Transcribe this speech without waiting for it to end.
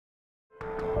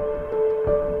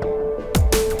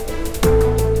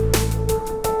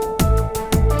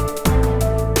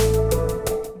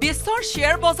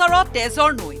বজাৰত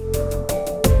তেজৰ নৈ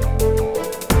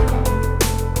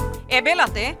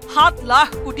এবেলাতে 7 লাখ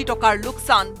কোটি টকাৰ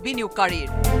লোকচান বিনিয়োগকাৰীৰ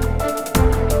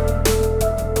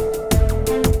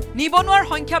নিবনুৱাৰ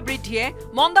সংখ্যা বৃদ্ধিয়ে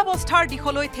মন্দাৱস্থাৰ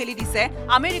দিশলৈ ঠেলি দিছে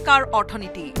আমেৰিকাৰ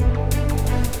অৰ্থনীতি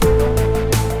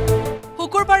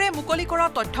শুকুৰবাৰে মুকলি কৰা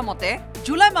তথ্যমতে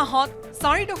জুলাই মাহত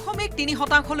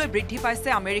 4.3% বৃদ্ধি পাইছে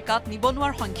আমেৰিকাত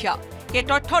নিবনুৱাৰ সংখ্যা এই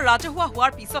তথ্য ৰাজহুৱা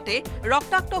হোৱাৰ পিছতে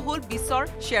ৰক্তাক্ত হ'ল বিশ্বৰ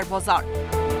শ্বেয়াৰ বজাৰ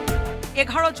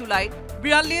 11 জুলাইত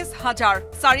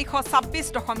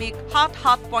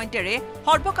 42,426.77 পইণ্টেৰে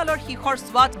সৰ্বকালৰ শীৰ্ষৰ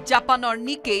স্বাদ জাপানৰ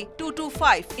নিকে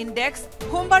 225 ইনডেক্স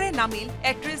সোমবাৰে নামিল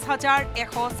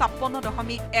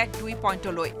 31,156.12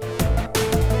 পইণ্টলৈ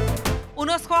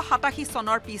 1987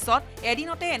 চনৰ পিছত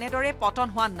এদিনতে এনেদৰে পতন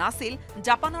হোৱা নাছিল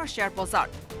জাপানৰ শ্বেয়াৰ বজাৰ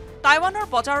টাইৱানৰ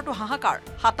বজাৰতো হাহাকাৰ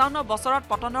 57 বছৰত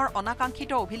পতনৰ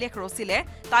অনাকাংক্ষিত অভিলেখ ৰচিলে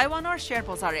টাইৱানৰ শ্বেয়াৰ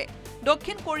বজাৰে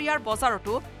দক্ষিণ কোৰিয়াৰ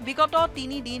বজাৰতো বিগত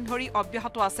 3 দিন ধৰি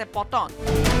অব্যাহত আছে পতন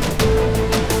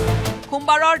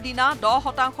সোমবাৰৰ দিনা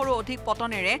 10%ৰো অধিক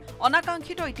পতনেৰে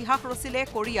অনাকাংক্ষিত ইতিহাস ৰচিলে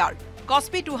কোৰিয়াৰ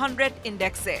কস্পি 200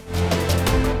 ইনডেক্সে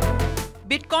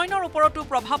বিটকইনৰ ওপৰতো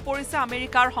প্ৰভাৱ পৰিছে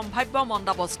আমেৰিকাৰ সম্ভাৱ্য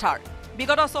মন্দাৱস্থাৰ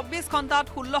বিগত 24 ঘণ্টাত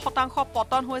 16%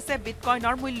 পতন হৈছে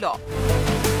বিটকইনৰ মূল্য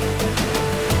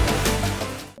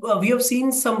We have seen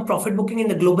some profit booking in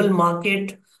the global market.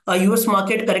 US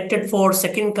market corrected for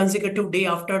second consecutive day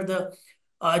after the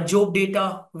job data,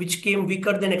 which came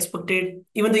weaker than expected.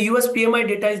 Even the US PMI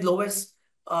data is lowest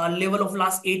level of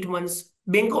last 8 months.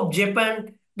 Bank of Japan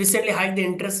recently hiked the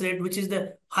interest rate, which is the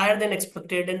higher than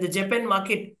expected. And the Japan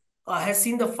market has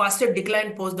seen the faster decline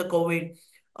post the COVID.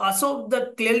 So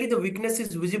clearly the weakness is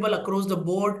visible across the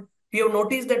board. We have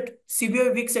noticed that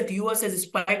CBOE VIX at US has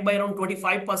spiked by around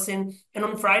 25%. And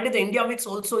on Friday, the India VIX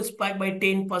also spiked by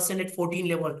 10% at 14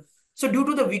 level. So due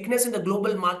to the weakness in the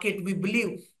global market, we believe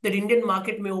that Indian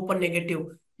market may open negative.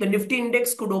 The Nifty index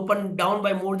could open down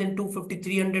by more than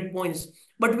 250-300 points.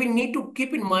 But we need to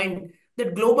keep in mind that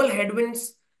global headwinds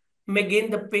may gain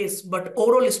the pace, but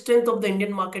overall strength of the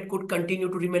Indian market could continue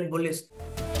to remain bullish.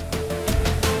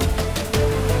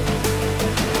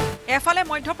 এফালে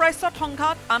মধ্যপ্ৰাচ্যত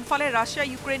সংঘাত আনফালে Russia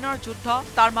ইউক্ৰেইনৰ যুদ্ধ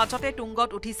তাৰ মাজতে তুংগত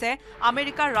উঠিছে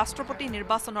আমেৰিকাৰ ৰাষ্ট্ৰপতি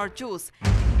নিৰ্বাচনৰ যুঁজ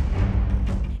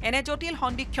এনে জটিল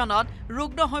সন্দিক্ষণত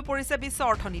ৰুগ্ন হৈ পৰিছে বিশ্ব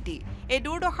অৰ্থনীতি এই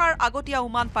দুৰ্দশাৰ আগতীয়া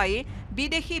উমান পাই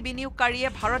বিদেশী বিনিয়োগকাৰীয়ে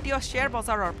ভাৰতীয় শ্বেয়াৰ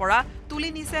বজাৰৰ পৰা তুলি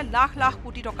নিছে লাখ লাখ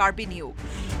কোটি টকাৰ বিনিয়োগ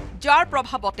যাৰ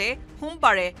প্ৰভাৱতে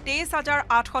সোমবাৰে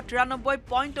 23,893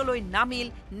 পইণ্টলৈ নামিল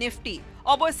নিফটি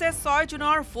অৱশ্যে 6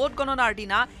 জুনৰ ভোট গণনাৰ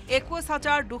দিনা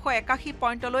 21,281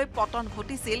 পইণ্টলৈ পতন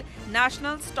ঘটিছিল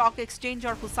ন্যাশনাল ষ্টক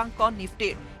এক্সচেঞ্জৰ সূচাংক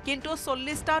নিফটিৰ কিন্তু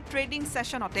 40টা ট্ৰেডিং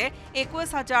সেশনতে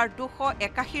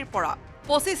 21,281ৰ পৰা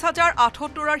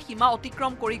 25,078ৰ সীমা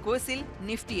অতিক্ৰম কৰি গৈছিল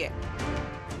নিফটিয়ে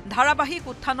ধাৰাবাহিক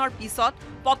উত্থানৰ পিছত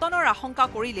পতনৰ আশংকা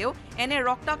কৰিলেও এনে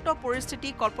ৰক্তাক্ত পৰিস্থিতি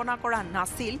কল্পনা কৰা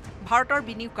নাছিল ভাৰতৰ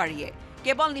বিনিয়োগকাৰীয়ে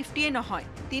কেৱল নিফটিয়ে নহয়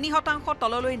 3%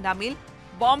 তললৈ নামিল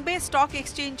বম্বে ষ্টক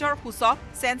এক্সচেঞ্জৰ সূচক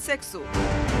সেনসেক্সো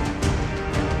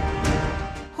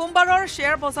সোমবাৰৰ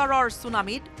শ্বেয়াৰ বজাৰৰ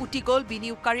সুনামিত উঠি গ'ল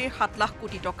বিনিয়োগকাৰীৰ 7 লাখ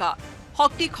কোটি টকা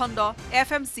শক্তি খণ্ড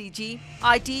FMCG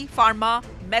IT pharma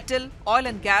metal oil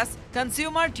and gas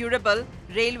consumer durable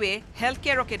railway health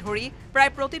কেয়াৰকে ধৰি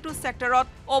প্ৰায় প্ৰতিটো সেক্টৰত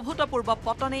অভূতপূৰ্ব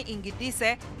পতনে ইংগিত দিছে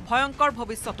ভয়ংকৰ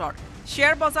ভৱিষ্যতৰ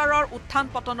শ্বেয়াৰ বজাৰৰ উত্থান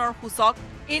পতনৰ সূচক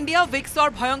ইণ্ডিয়া ভিক্সৰ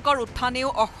ভয়ংকৰ উত্থানেও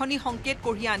অখনি সংকেত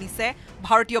কঢ়িয়াই আনিছে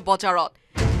ভাৰতীয় বজাৰত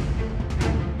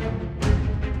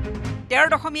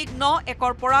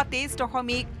 13.91 পৰা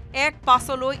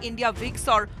 23.15লৈ ইণ্ডিয়া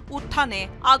ভিক্সৰ উত্থানে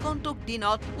আগন্তুক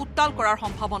দিনত উত্তাল কৰাৰ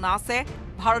সম্ভাৱনা আছে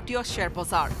ভাৰতীয় শ্বেয়াৰ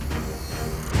বজাৰ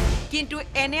কিন্তু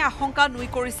এনে আশংকা নুই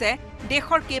কৰিছে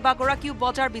দেশৰ কেইবাগৰাকীও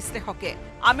বজাৰ বিশ্লেষকে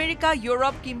আমেৰিকা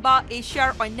ইউৰোপ কিংবা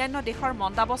এছিয়াৰ অন্যান্য দেশৰ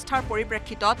মন্দাৱস্থাৰ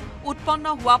পৰিপ্ৰেক্ষিতত উৎপন্ন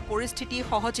হোৱা পৰিস্থিতি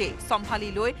সহজে সম্ভালি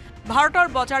লৈ ভাৰতৰ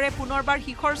বজাৰে পুনৰবাৰ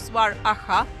শিখৰ চোৱাৰ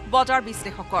আশা বজাৰ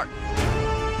বিশ্লেষকৰ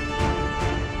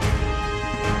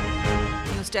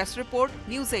News Desk Report,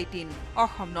 News18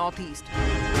 Assam Northeast.